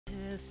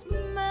sweetest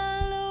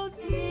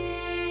melody,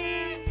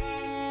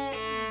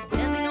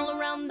 dancing all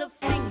around the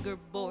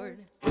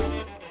fingerboard.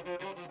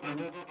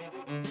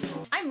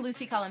 I'm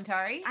Lucy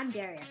Kalantari. I'm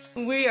Darius.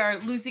 We are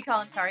Lucy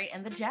Kalantari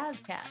and the Jazz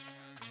Cat.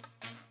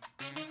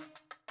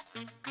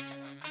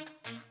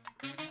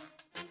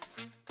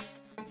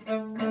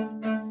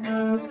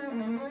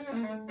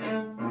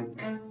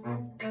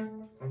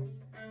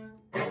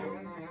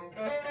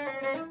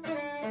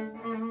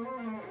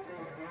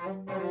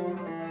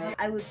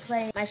 I would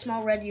play my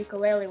small red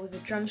ukulele with a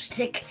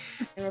drumstick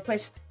and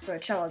replace it for a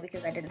cello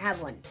because I didn't have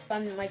one.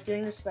 I'm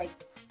doing this like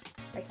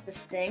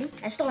this thing.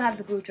 I still have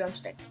the blue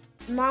drumstick.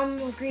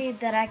 Mom agreed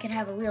that I could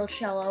have a real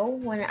cello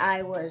when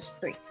I was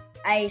 3.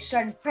 I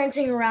started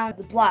prancing around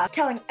the block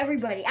telling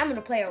everybody I'm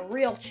gonna play a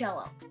real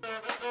cello.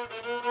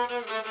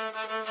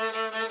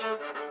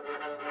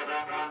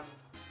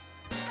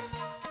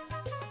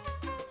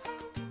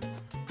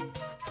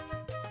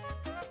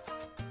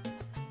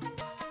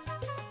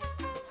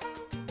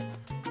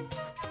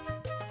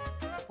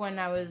 When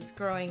I was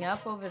growing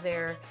up over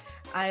there,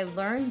 I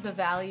learned the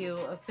value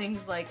of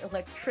things like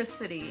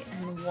electricity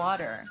and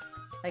water.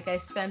 Like I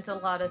spent a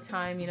lot of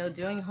time,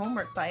 doing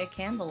homework by a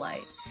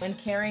candlelight and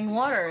carrying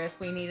water if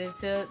we needed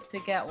to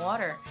get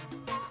water.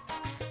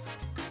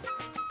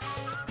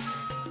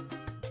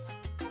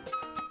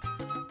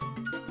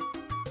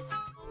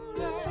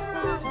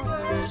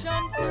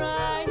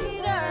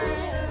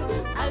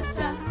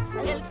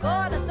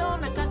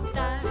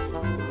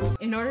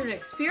 In order to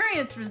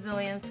experience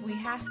resilience, we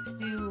have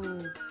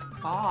to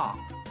fall.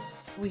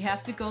 We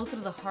have to go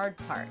through the hard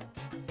part.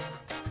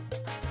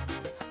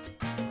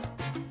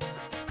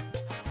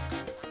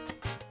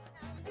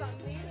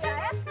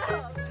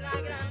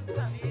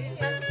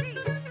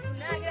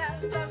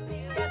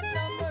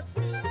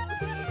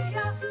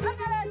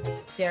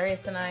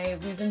 Darius and I,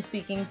 we've been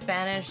speaking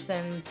Spanish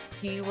since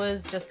he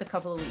was just a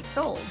couple of weeks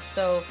old.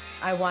 So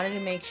I wanted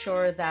to make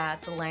sure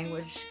that the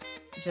language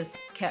just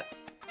kept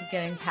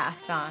getting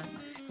passed on.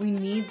 We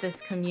need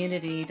this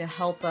community to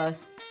help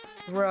us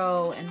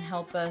grow and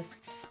help us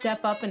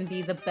step up and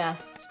be the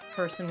best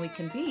person we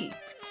can be.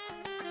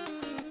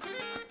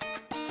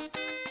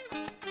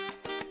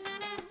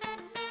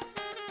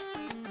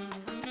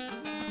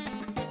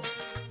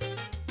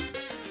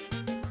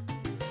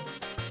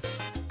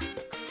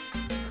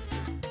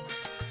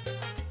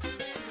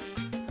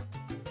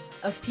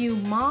 A few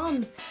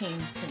moms came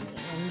to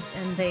me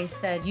and they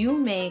said, "You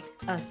make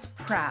us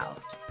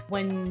proud.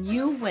 When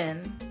you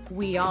win,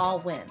 we all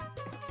win."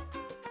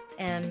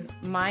 And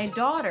my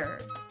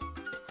daughter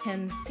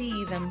can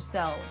see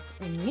themselves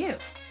in you.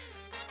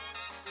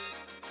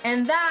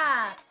 And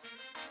that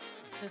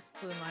just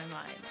blew my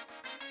mind.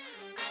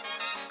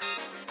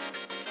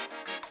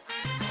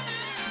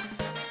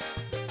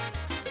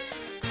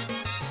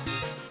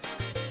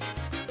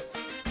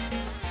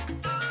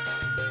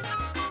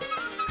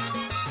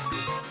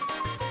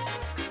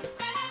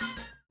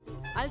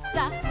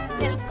 Alza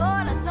el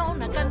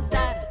corazón a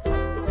cantar.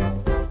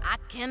 I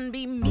can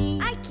be me.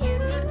 I can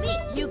be me.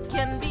 You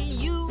can be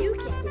you. You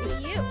can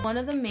be you. One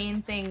of the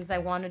main things I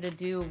wanted to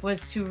do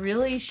was to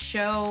really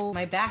show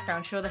my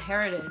background, show the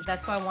heritage.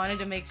 That's why I wanted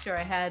to make sure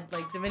I had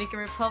Dominican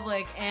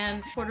Republic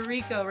and Puerto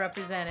Rico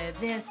represented.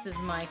 This is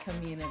my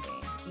community.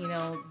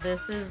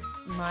 This is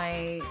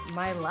my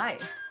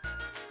life.